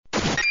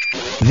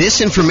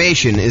This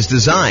information is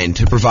designed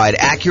to provide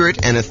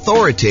accurate and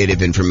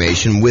authoritative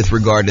information with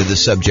regard to the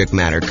subject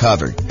matter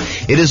covered.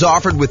 It is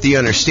offered with the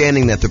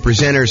understanding that the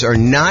presenters are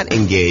not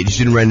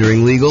engaged in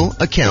rendering legal,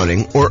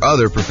 accounting, or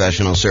other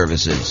professional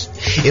services.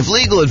 If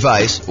legal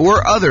advice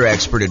or other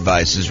expert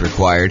advice is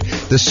required,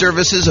 the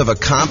services of a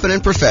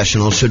competent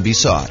professional should be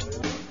sought.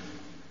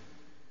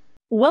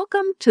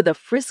 Welcome to the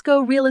Frisco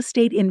Real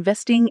Estate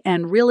Investing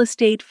and Real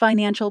Estate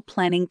Financial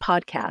Planning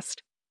Podcast.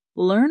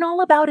 Learn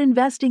all about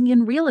investing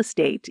in real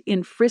estate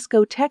in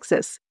Frisco,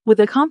 Texas, with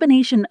a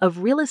combination of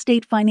real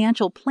estate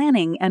financial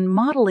planning and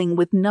modeling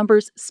with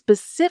numbers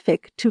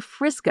specific to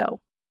Frisco,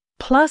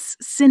 plus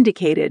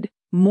syndicated,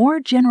 more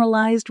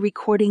generalized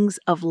recordings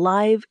of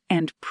live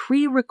and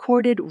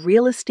pre-recorded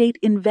real estate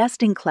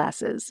investing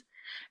classes,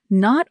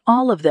 not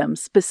all of them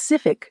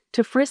specific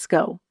to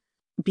Frisco.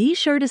 Be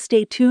sure to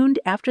stay tuned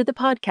after the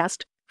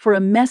podcast for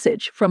a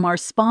message from our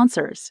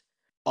sponsors.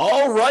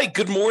 All right,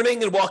 good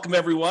morning and welcome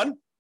everyone.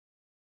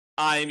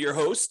 I am your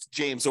host,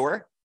 James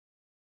Orr.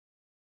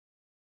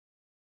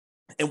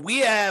 And we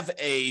have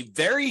a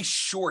very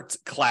short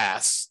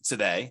class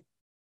today,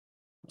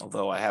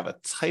 although I have a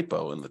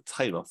typo in the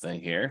title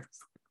thing here.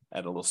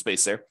 Add a little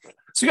space there.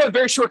 So we got a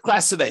very short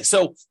class today.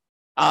 So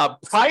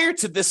prior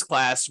to this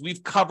class,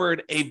 we've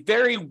covered a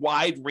very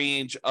wide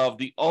range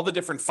of all the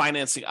different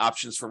financing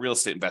options for real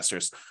estate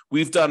investors.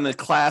 We've done a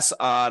class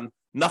on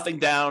nothing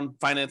down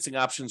financing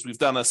options. We've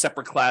done a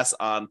separate class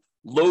on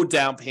low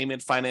down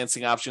payment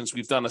financing options.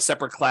 We've done a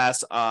separate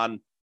class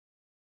on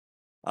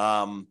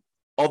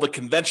all the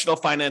conventional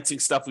financing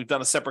stuff. We've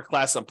done a separate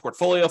class on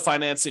portfolio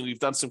financing. We've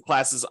done some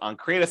classes on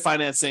creative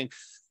financing.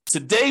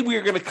 Today, we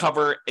are going to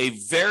cover a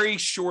very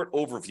short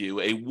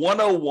overview, a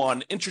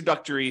 101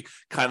 introductory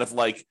kind of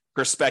like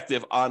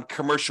perspective on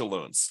commercial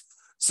loans.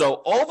 So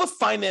all the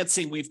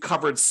financing we've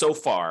covered so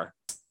far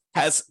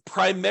has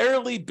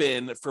primarily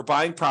been for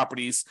buying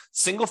properties,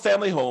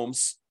 single-family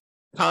homes,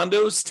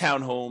 condos,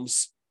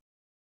 townhomes,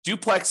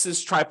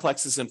 duplexes,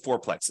 triplexes, and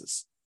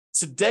fourplexes.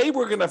 Today,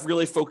 we're going to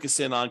really focus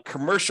in on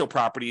commercial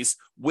properties,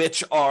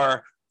 which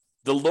are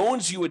the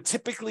loans you would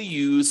typically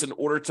use in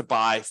order to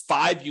buy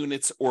 5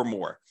 units or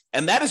more.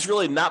 And that is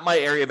really not my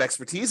area of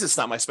expertise. It's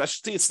not my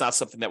specialty. It's not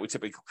something that we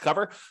typically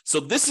cover. So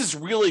this is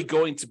really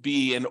going to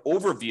be an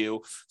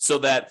overview so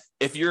that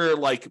if you're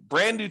like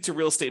brand new to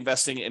real estate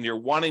investing and you're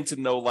wanting to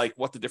know like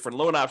what the different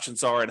loan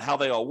options are and how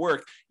they all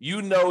work,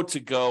 you know to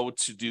go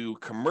to do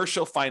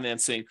commercial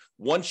financing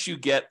once you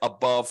get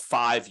above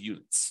 5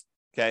 units.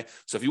 Okay,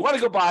 so if you want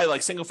to go buy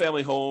like single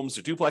family homes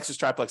or duplexes,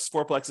 triplexes,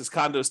 fourplexes,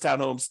 condos,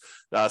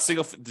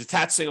 townhomes,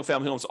 detached single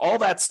family homes, all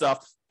that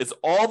stuff, it's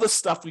all the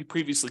stuff we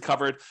previously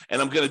covered.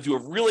 And I'm going to do a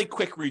really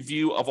quick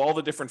review of all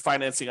the different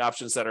financing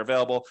options that are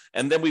available.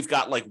 And then we've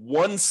got like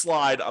one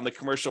slide on the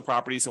commercial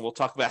properties and we'll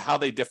talk about how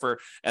they differ.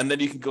 And then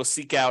you can go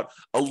seek out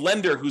a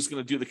lender who's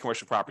going to do the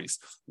commercial properties.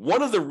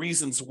 One of the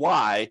reasons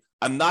why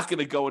I'm not going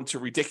to go into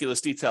ridiculous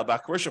detail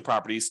about commercial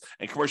properties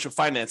and commercial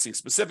financing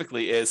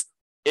specifically is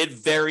it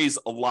varies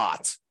a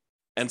lot.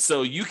 And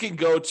so you can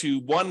go to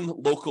one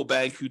local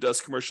bank who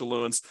does commercial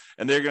loans,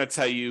 and they're going to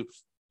tell you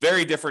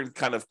very different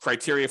kind of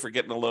criteria for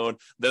getting a loan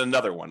than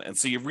another one. And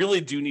so you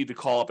really do need to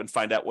call up and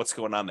find out what's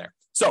going on there.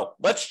 So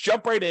let's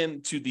jump right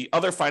into the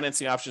other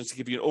financing options to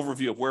give you an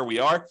overview of where we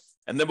are,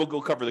 and then we'll go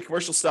cover the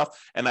commercial stuff.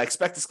 And I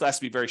expect this class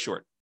to be very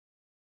short.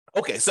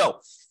 Okay, so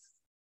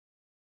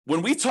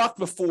when we talked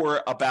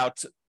before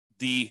about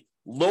the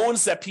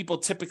loans that people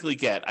typically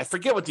get, I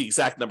forget what the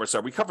exact numbers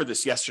are. We covered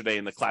this yesterday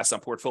in the class on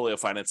portfolio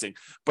financing,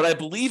 but I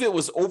believe it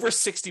was over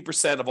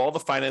 60% of all the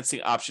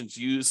financing options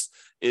used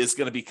is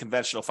going to be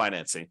conventional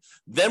financing.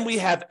 Then we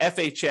have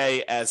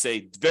FHA as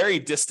a very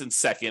distant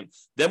second.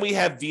 Then we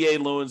have VA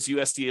loans,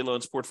 USDA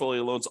loans,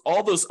 portfolio loans,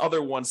 all those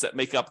other ones that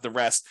make up the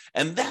rest.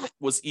 And that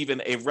was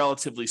even a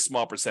relatively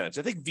small percentage.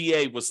 I think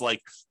VA was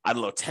like,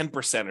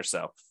 10% or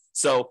so.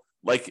 So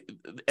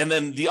and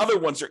then the other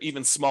ones are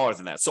even smaller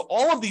than that. So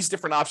all of these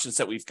different options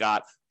that we've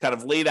got kind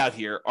of laid out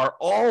here are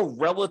all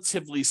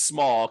relatively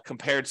small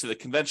compared to the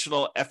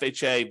conventional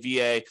FHA,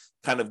 VA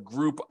kind of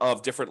group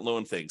of different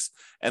loan things.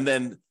 And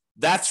then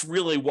that's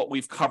really what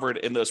we've covered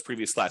in those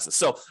previous classes.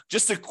 So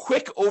just a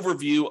quick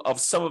overview of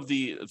some of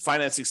the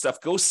financing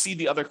stuff. Go see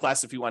the other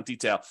class if you want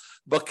detail.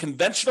 But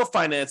conventional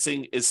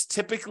financing is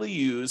typically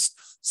used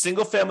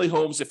single family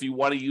homes if you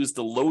want to use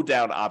the low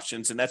down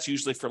options. And that's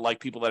usually for like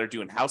people that are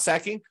doing house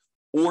hacking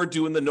or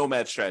doing the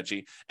nomad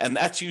strategy. And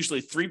that's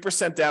usually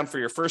 3% down for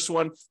your first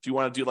one if you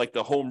want to do like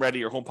the home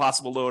ready or home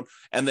possible loan,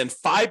 and then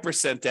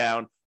 5%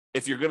 down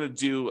if you're going to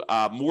do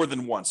more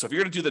than one. So if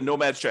you're going to do the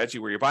nomad strategy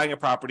where you're buying a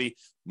property,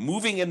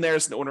 moving in there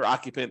as an owner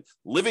occupant,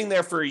 living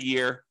there for a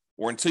year,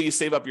 or until you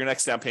save up your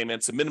next down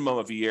payment, it's a minimum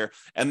of a year,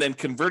 and then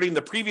converting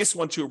the previous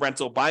one to a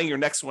rental, buying your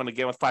next one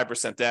again with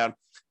 5% down.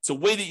 It's a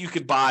way that you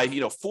could buy,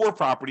 4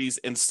 properties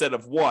instead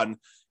of one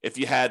if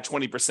you had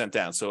 20%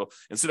 down. So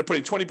instead of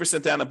putting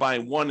 20% down and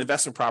buying one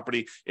investment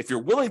property, if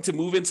you're willing to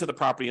move into the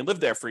property and live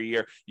there for a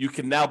year, you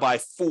can now buy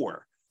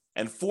 4.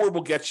 And 4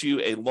 will get you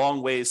a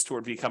long ways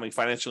toward becoming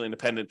financially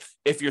independent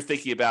if you're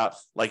thinking about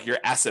like your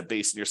asset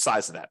base and your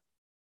size of that.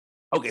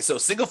 Okay, so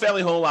single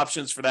family home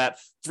options for that,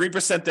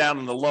 3% down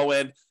on the low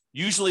end,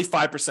 usually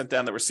 5%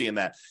 down that we're seeing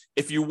that.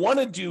 If you want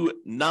to do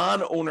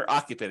non-owner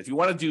occupant, if you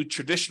want to do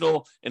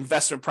traditional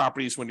investment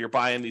properties when you're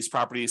buying these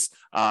properties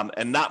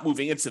and not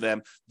moving into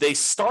them, they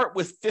start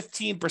with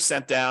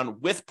 15% down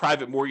with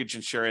private mortgage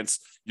insurance.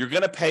 You're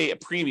going to pay a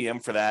premium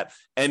for that,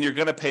 and you're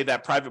going to pay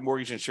that private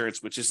mortgage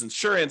insurance, which is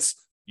insurance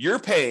you're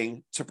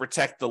paying to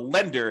protect the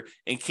lender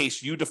in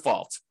case you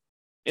default.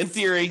 In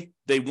theory,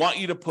 they want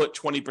you to put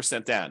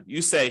 20% down.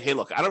 You say, hey,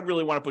 look, I don't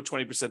really want to put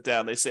 20%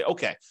 down. They say,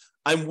 okay,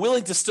 I'm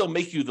willing to still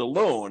make you the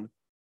loan.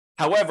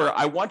 However,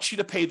 I want you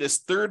to pay this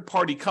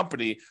third-party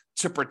company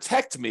to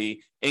protect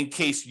me in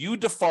case you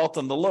default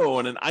on the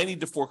loan and I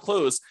need to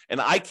foreclose and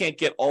I can't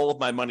get all of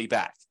my money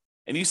back.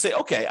 And you say,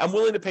 okay, I'm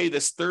willing to pay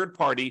this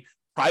third-party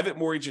private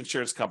mortgage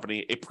insurance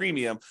company a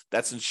premium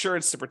that's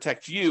insurance to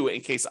protect you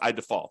in case I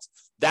default.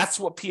 That's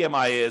what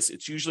PMI is.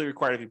 It's usually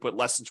required if you put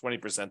less than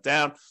 20%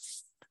 down.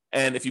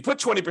 And if you put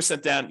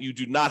 20% down, you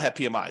do not have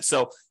PMI.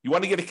 So you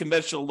want to get a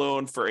conventional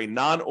loan for a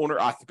non-owner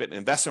occupant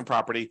investment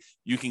property.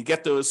 You can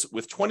get those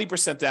with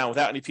 20% down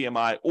without any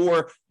PMI,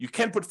 or you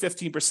can put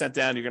 15%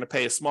 down. You're going to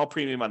pay a small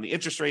premium on the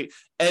interest rate,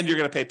 and you're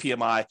going to pay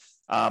PMI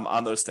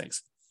on those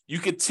things. You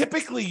could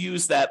typically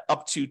use that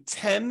up to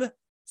 10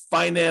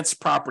 finance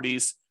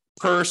properties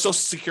per Social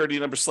Security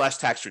number /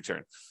 tax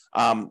return.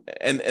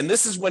 And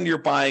this is when you're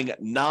buying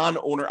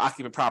non-owner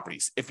occupant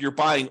properties. If you're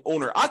buying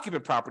owner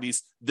occupant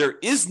properties, there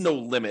is no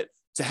limit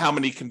to how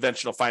many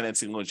conventional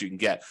financing loans you can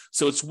get.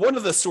 So it's one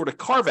of the sort of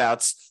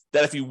carve-outs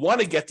that if you want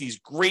to get these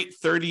great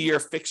 30-year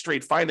fixed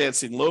rate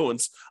financing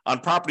loans on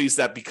properties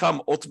that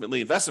become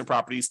ultimately investment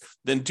properties,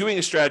 then doing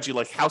a strategy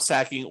like house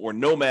hacking or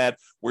Nomad,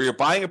 where you're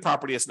buying a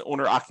property as an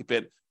owner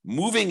occupant,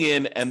 moving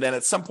in, and then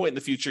at some point in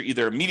the future,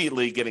 either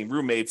immediately getting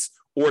roommates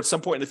or at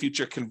some point in the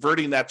future,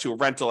 converting that to a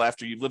rental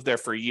after you've lived there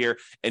for a year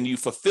and you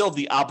fulfill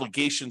the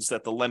obligations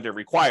that the lender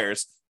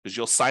requires, because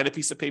you'll sign a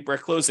piece of paper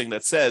at closing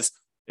that says,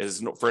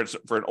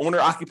 for an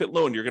owner-occupant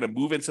loan, you're going to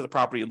move into the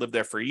property and live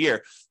there for a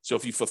year. So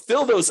if you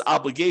fulfill those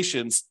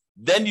obligations,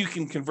 then you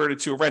can convert it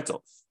to a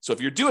rental. So if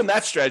you're doing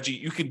that strategy,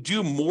 you can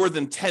do more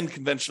than 10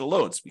 conventional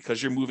loans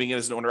because you're moving in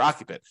as an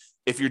owner-occupant.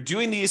 If you're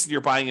doing these and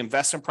you're buying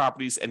investment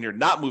properties and you're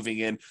not moving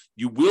in,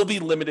 you will be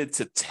limited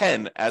to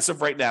 10 as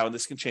of right now, and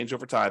this can change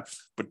over time,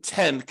 but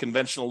 10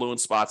 conventional loan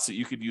spots that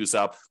you could use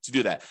up to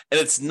do that. And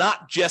it's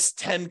not just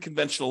 10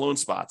 conventional loan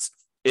spots.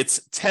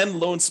 It's 10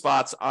 loan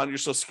spots on your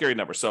Social Security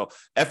number. So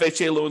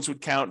FHA loans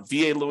would count,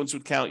 VA loans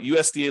would count,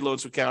 USDA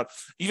loans would count,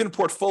 even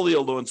portfolio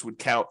loans would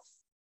count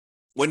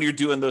when you're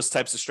doing those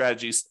types of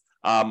strategies,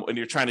 when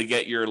you're trying to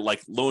get your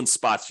loan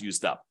spots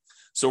used up.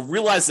 So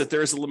realize that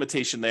there is a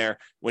limitation there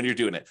when you're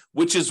doing it,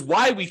 which is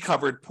why we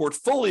covered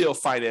portfolio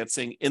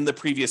financing in the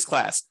previous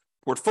class.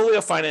 Portfolio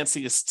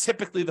financing is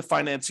typically the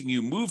financing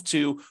you move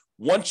to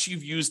once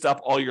you've used up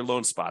all your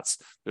loan spots.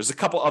 There's a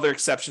couple other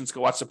exceptions.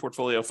 Go watch the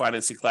portfolio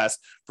financing class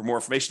for more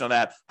information on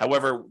that.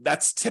 However,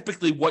 that's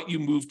typically what you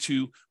move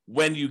to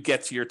when you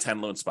get to your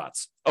 10 loan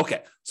spots.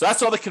 Okay, so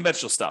that's all the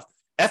conventional stuff.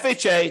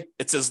 FHA,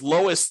 it's as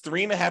low as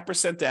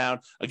 3.5% down.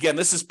 Again,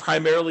 this is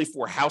primarily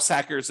for house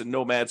hackers and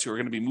nomads who are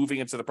going to be moving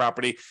into the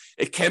property.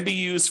 It can be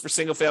used for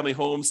single-family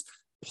homes,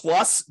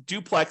 plus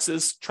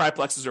duplexes,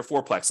 triplexes, or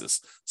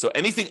fourplexes. So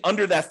anything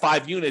under that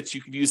 5 units,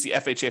 you can use the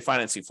FHA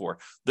financing for.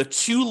 The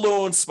two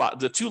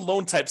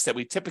loan types that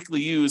we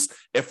typically use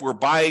if we're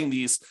buying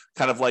these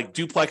kind of like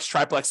duplex,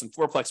 triplex, and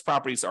fourplex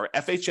properties are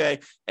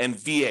FHA and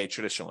VA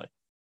traditionally.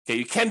 Okay,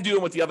 you can do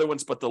them with the other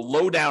ones, but the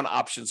low down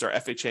options are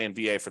FHA and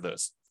VA for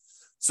those.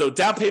 So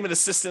down payment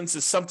assistance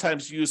is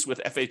sometimes used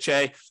with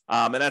FHA,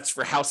 and that's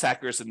for house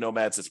hackers and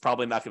nomads. It's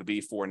probably not going to be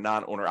for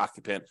non-owner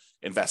occupant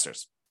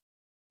investors.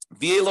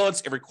 VA loans,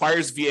 it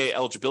requires VA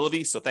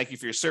eligibility. So thank you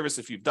for your service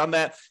if you've done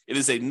that. It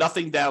is a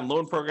nothing down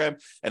loan program.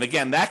 And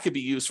again, that could be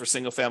used for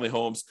single family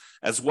homes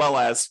as well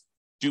as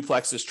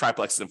duplexes,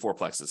 triplexes, and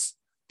fourplexes.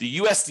 The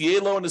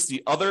USDA loan is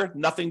the other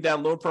nothing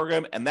down loan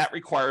program, and that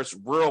requires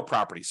rural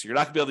property. So you're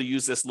not going to be able to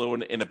use this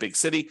loan in a big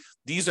city.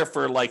 These are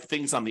for like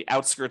things on the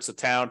outskirts of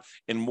town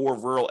in more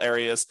rural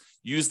areas.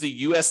 Use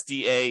the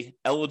USDA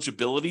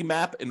eligibility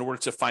map in order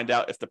to find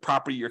out if the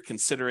property you're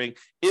considering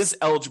is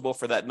eligible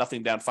for that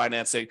nothing down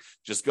financing.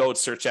 Just go and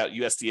search out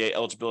USDA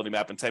eligibility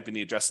map and type in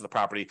the address of the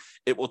property.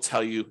 It will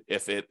tell you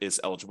if it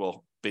is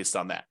eligible based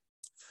on that.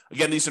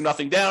 Again, these are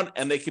nothing down,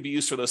 and they can be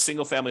used for those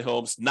single-family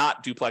homes,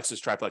 not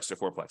duplexes, triplexes, or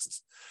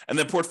fourplexes. And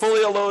then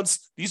portfolio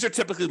loans, these are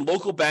typically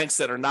local banks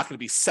that are not going to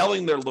be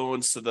selling their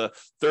loans to the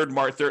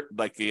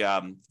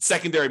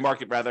secondary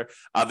market, rather.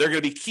 They're going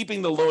to be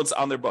keeping the loans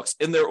on their books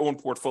in their own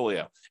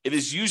portfolio. It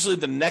is usually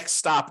the next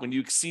stop when you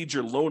exceed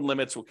your loan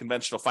limits with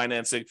conventional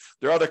financing.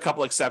 There are other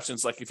couple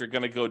exceptions, like if you're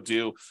going to go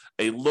do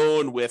a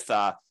loan with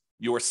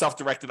your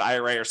self-directed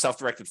IRA or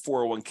self-directed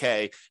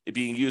 401k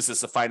being used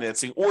as a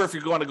financing, or if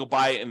you're going to go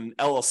buy an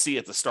LLC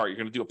at the start, you're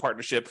going to do a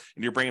partnership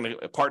and you're bringing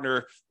a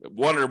partner,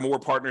 one or more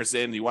partners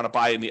in, you want to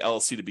buy in the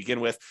LLC to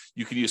begin with,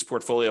 you can use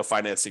portfolio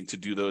financing to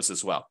do those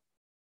as well.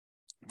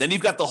 Then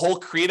you've got the whole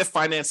creative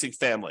financing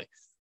family,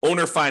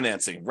 owner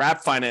financing,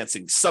 wrap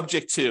financing,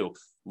 subject to,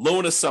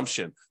 loan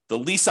assumption. the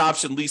lease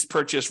option, lease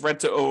purchase, rent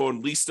to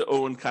own, lease to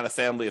own kind of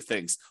family of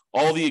things.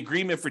 All the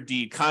agreement for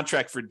deed,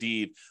 contract for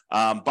deed,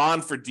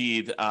 bond for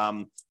deed,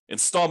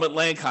 installment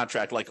land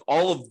contract, like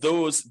all of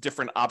those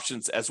different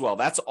options as well.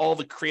 That's all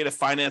the creative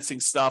financing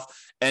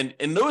stuff. And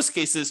in those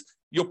cases,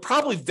 you'll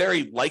probably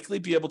very likely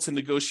be able to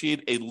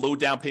negotiate a low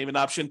down payment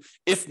option,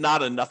 if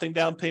not a nothing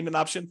down payment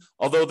option,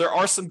 although there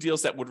are some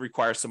deals that would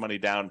require some money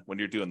down when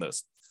you're doing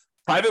those.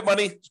 Private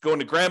money, going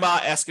to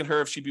grandma, asking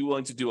her if she'd be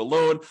willing to do a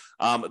loan.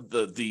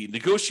 The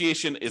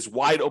negotiation is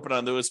wide open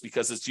on those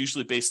because it's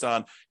usually based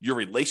on your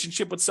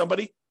relationship with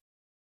somebody.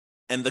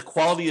 And the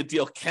quality of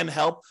deal can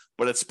help,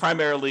 but it's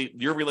primarily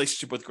your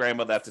relationship with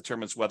grandma that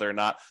determines whether or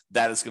not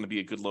that is going to be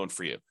a good loan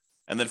for you.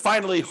 And then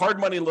finally, hard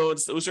money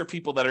loans. Those are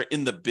people that are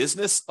in the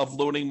business of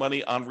loaning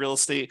money on real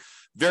estate,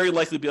 very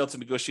likely be able to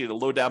negotiate a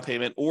low down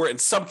payment, or in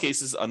some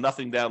cases, a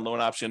nothing down loan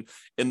option.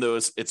 In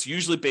those, it's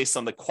usually based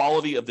on the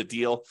quality of the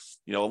deal.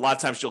 A lot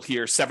of times you'll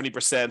hear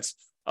 70%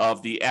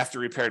 of the after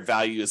repaired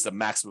value is the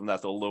maximum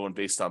that they'll loan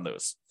based on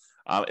those.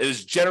 It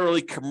is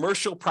generally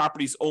commercial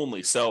properties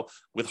only. So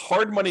with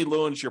hard money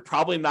loans, you're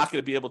probably not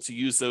going to be able to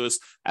use those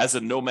as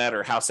a nomad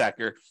or house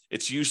hacker.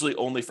 It's usually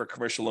only for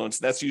commercial loans.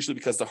 That's usually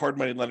because the hard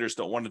money lenders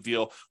don't want to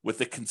deal with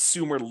the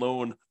consumer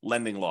loan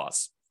lending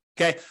laws.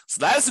 Okay, so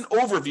that is an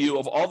overview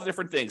of all the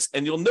different things.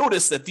 And you'll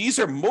notice that these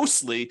are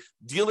mostly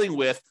dealing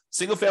with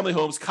single family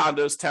homes,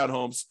 condos,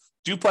 townhomes,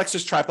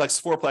 duplexes, triplexes,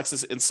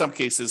 fourplexes in some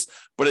cases,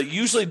 but it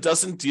usually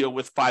doesn't deal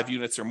with 5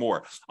 units or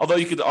more. Although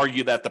you could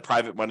argue that the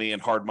private money and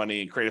hard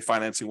money and creative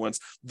financing ones,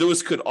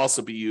 those could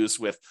also be used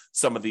with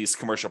some of these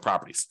commercial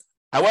properties.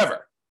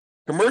 However,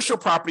 commercial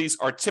properties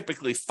are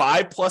typically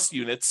 5+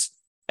 units,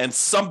 and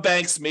some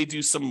banks may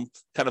do some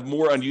kind of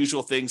more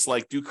unusual things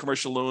like do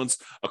commercial loans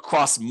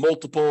across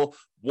multiple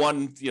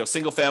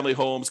single family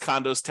homes,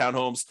 condos,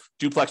 townhomes,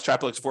 duplex,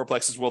 triplex,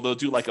 fourplexes. Well, they'll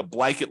do like a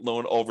blanket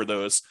loan over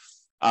those.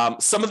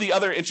 Some of the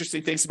other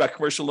interesting things about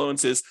commercial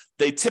loans is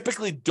they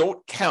typically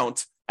don't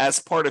count as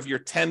part of your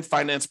 10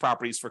 finance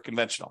properties for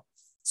conventional.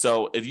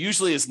 So it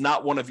usually is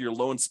not one of your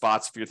loan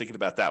spots if you're thinking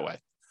about it that way.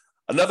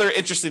 Another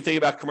interesting thing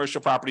about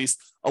commercial properties,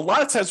 a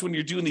lot of times when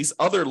you're doing these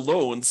other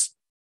loans,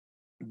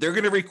 they're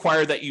going to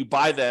require that you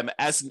buy them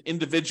as an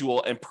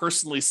individual and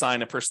personally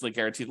sign and personally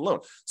guarantee the loan.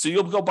 So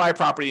you'll go buy a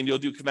property and you'll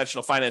do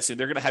conventional financing.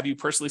 They're going to have you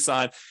personally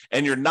sign,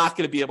 and you're not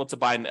going to be able to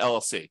buy an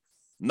LLC.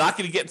 Not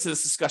going to get into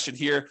this discussion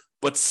here,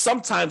 but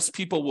sometimes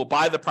people will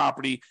buy the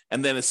property,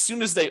 and then as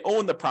soon as they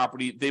own the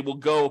property, they will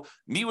go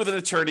meet with an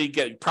attorney,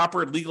 get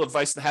proper legal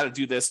advice on how to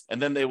do this,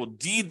 and then they will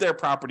deed their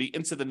property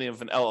into the name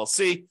of an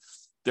LLC.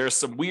 There's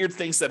some weird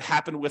things that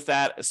happen with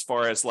that as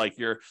far as like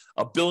your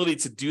ability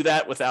to do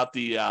that without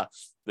the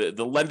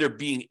lender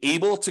being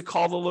able to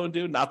call the loan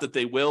due. Not that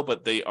they will,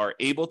 but they are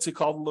able to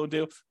call the loan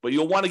due. But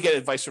you'll want to get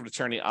advice from an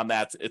attorney on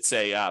that. It's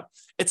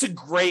a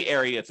gray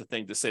area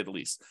to say the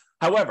least.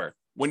 However,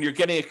 when you're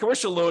getting a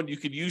commercial loan, you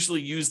could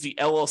usually use the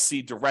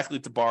LLC directly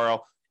to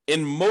borrow.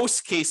 In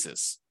most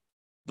cases,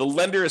 the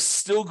lender is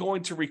still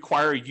going to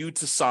require you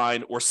to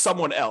sign or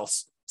someone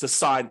else to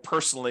sign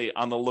personally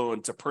on the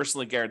loan to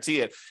personally guarantee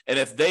it. And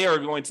if they are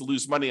going to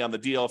lose money on the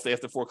deal, if they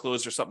have to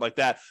foreclose or something like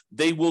that,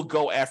 they will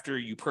go after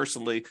you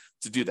personally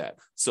to do that.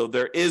 So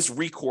there is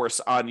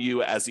recourse on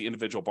you as the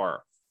individual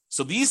borrower.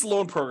 So these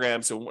loan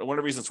programs, and one of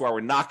the reasons why we're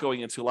not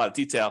going into a lot of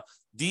detail,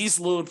 these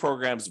loan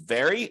programs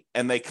vary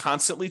and they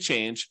constantly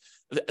change.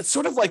 It's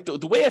sort of like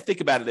the way I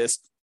think about it is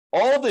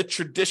all the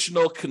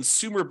traditional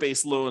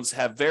consumer-based loans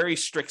have very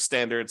strict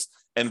standards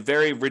and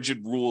very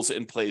rigid rules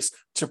in place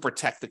to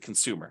protect the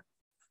consumer.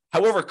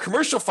 However,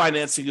 commercial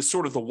financing is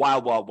sort of the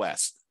wild, wild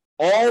west.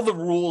 All the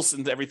rules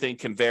and everything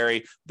can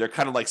vary. They're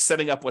kind of like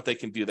setting up what they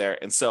can do there.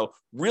 And so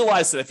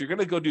realize that if you're going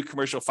to go do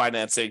commercial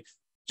financing,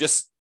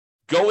 just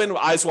go in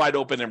eyes wide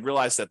open and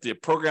realize that the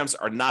programs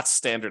are not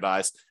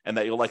standardized and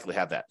that you'll likely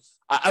have that.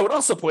 I would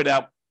also point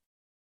out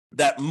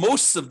that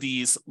most of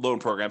these loan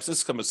programs,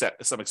 there's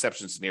some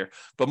exceptions in here,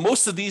 but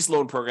most of these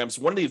loan programs,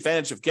 one of the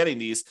advantages of getting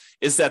these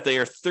is that they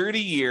are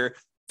 30-year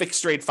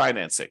fixed rate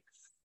financing.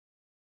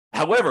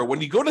 However,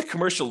 when you go to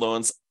commercial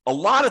loans, a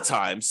lot of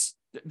times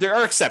there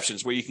are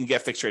exceptions where you can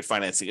get fixed rate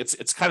financing.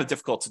 It's kind of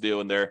difficult to do,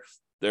 and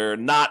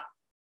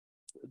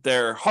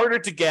they're harder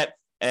to get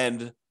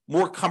and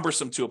more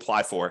cumbersome to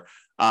apply for.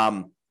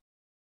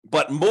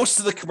 But most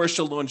of the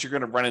commercial loans you're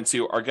going to run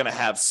into are going to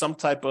have some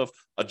type of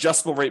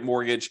adjustable rate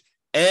mortgage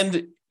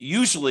and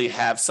usually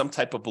have some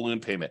type of balloon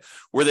payment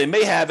where they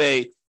may have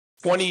a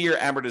 20-year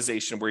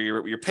amortization where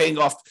you're paying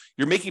off,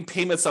 you're making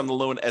payments on the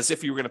loan as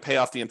if you were going to pay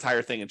off the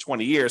entire thing in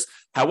 20 years.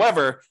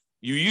 However,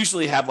 you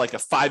usually have like a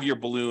 5-year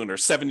balloon or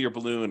 7-year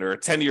balloon or a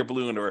 10-year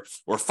balloon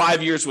or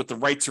 5 years with the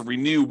right to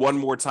renew one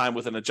more time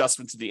with an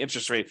adjustment to the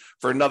interest rate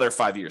for another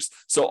 5 years.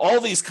 So all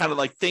these kind of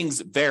like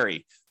things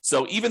vary.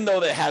 So even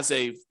though that has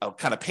a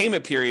kind of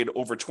payment period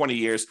over 20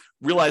 years,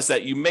 realize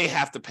that you may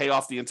have to pay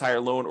off the entire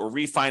loan or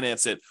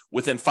refinance it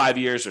within 5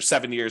 years or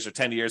 7 years or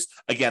 10 years.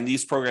 Again,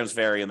 these programs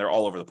vary and they're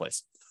all over the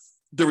place.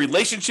 The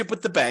relationship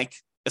with the bank,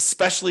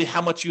 especially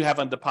how much you have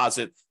on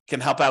deposit, can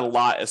help out a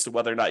lot as to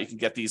whether or not you can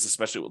get these,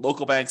 especially with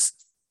local banks.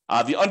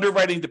 The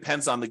underwriting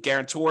depends on the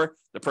guarantor,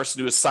 the person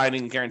who is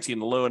signing and guaranteeing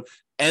the loan,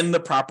 and the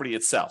property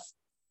itself.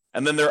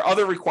 And then there are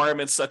other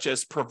requirements such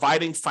as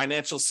providing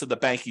financials to the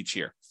bank each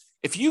year.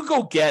 If you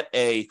go get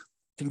a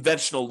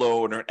conventional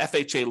loan or an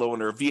FHA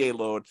loan or a VA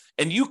loan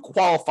and you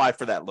qualify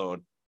for that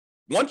loan,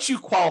 once you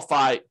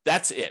qualify,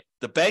 that's it.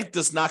 The bank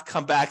does not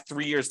come back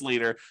 3 years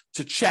later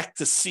to check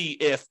to see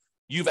if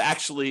you've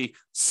actually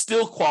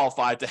still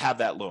qualified to have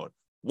that loan.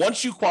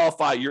 Once you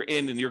qualify, you're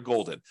in and you're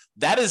golden.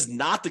 That is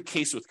not the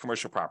case with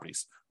commercial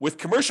properties. With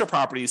commercial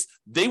properties,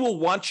 they will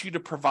want you to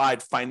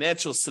provide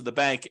financials to the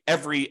bank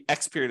every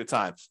X period of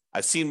time.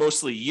 I've seen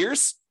mostly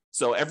years.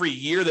 So every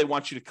year they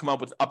want you to come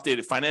up with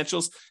updated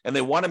financials, and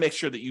they want to make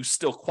sure that you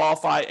still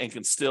qualify and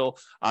can still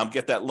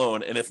get that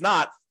loan. And if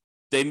not,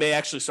 they may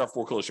actually start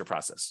foreclosure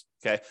process.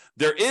 Okay.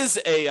 There is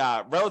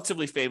a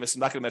relatively famous, I'm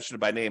not going to mention it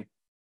by name,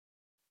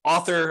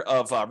 author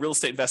of real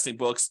estate investing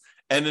books,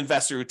 an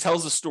investor who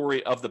tells the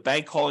story of the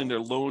bank calling their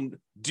loan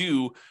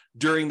due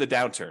during the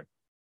downturn.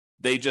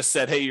 They just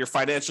said, hey, your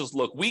financials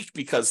look weak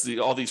because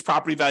all these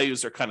property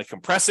values are kind of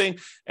compressing.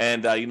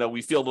 And,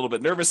 we feel a little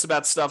bit nervous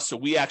about stuff. So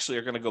we actually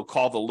are going to go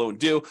call the loan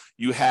due.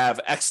 You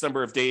have X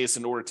number of days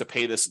in order to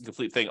pay this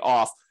complete thing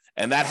off.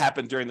 And that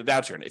happened during the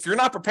downturn. If you're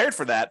not prepared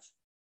for that,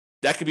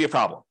 that could be a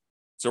problem.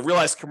 So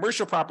realize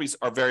commercial properties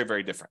are very,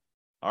 very different.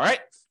 All right.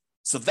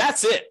 So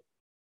that's it.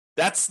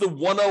 That's the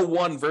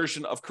 101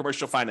 version of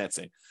commercial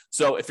financing.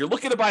 So if you're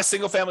looking to buy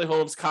single family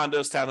homes,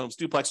 condos, townhomes,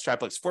 duplex,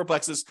 triplex,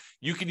 fourplexes,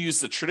 you can use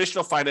the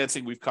traditional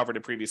financing we've covered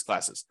in previous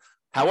classes.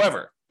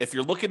 However, if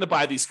you're looking to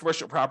buy these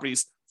commercial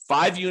properties,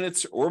 5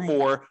 units or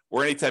more,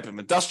 or any type of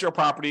industrial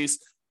properties,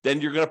 then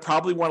you're going to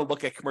probably want to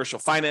look at commercial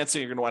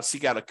financing. You're going to want to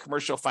seek out a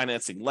commercial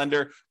financing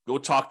lender. Go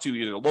talk to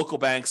either local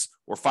banks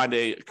or find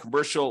a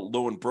commercial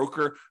loan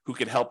broker who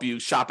can help you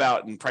shop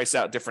out and price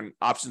out different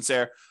options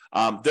there.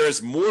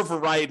 There's more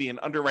variety in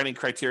underwriting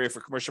criteria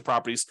for commercial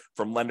properties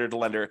from lender to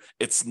lender.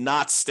 It's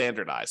not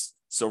standardized.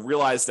 So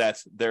realize that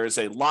there is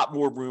a lot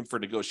more room for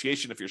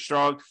negotiation if you're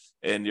strong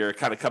and you're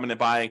kind of coming and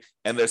buying.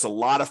 And there's a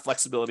lot of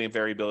flexibility and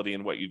variability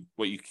in what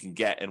you can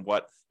get and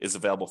what is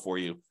available for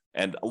you.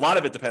 And a lot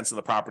of it depends on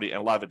the property, and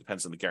a lot of it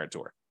depends on the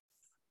guarantor.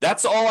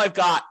 That's all I've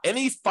got.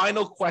 Any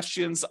final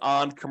questions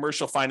on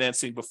commercial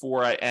financing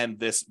before I end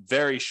this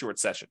very short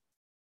session?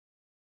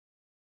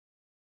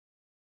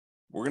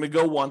 We're going to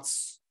go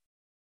once.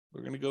 We're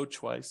going to go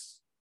twice.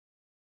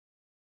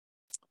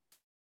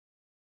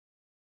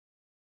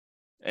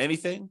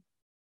 Anything?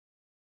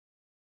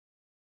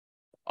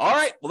 All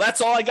right. Well,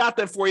 that's all I got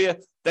then for you.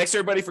 Thanks,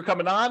 everybody, for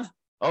coming on.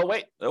 Oh,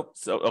 wait. Oh,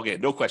 so, okay.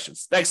 No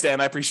questions. Thanks,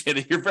 Dan. I appreciate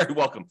it. You're very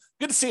welcome.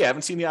 Good to see you. I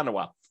haven't seen you in a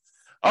while.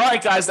 All right,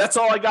 guys. That's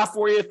all I got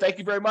for you. Thank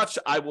you very much.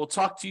 I will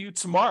talk to you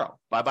tomorrow.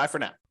 Bye-bye for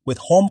now. With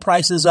home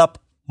prices up,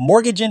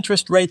 mortgage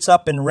interest rates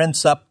up, and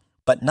rents up,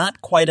 but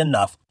not quite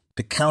enough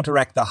to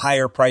counteract the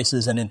higher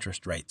prices and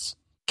interest rates.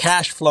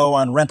 Cash flow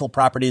on rental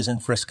properties in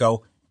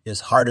Frisco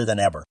is harder than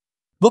ever.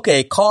 Book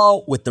a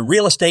call with the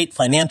Real Estate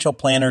Financial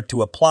Planner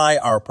to apply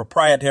our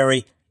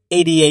proprietary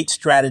 88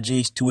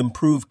 strategies to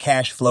improve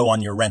cash flow on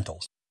your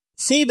rentals.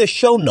 See the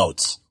show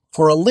notes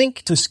for a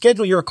link to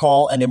schedule your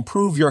call and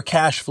improve your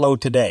cash flow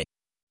today.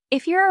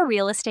 If you're a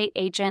real estate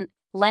agent,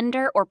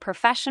 lender, or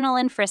professional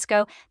in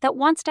Frisco that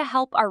wants to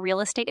help our real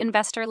estate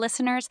investor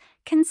listeners,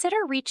 consider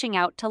reaching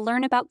out to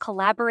learn about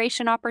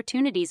collaboration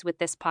opportunities with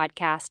this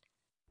podcast.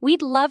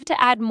 We'd love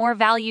to add more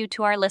value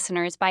to our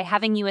listeners by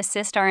having you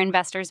assist our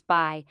investors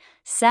buy,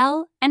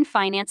 sell, and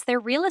finance their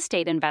real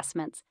estate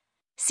investments.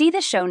 See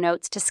the show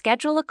notes to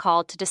schedule a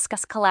call to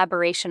discuss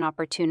collaboration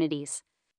opportunities.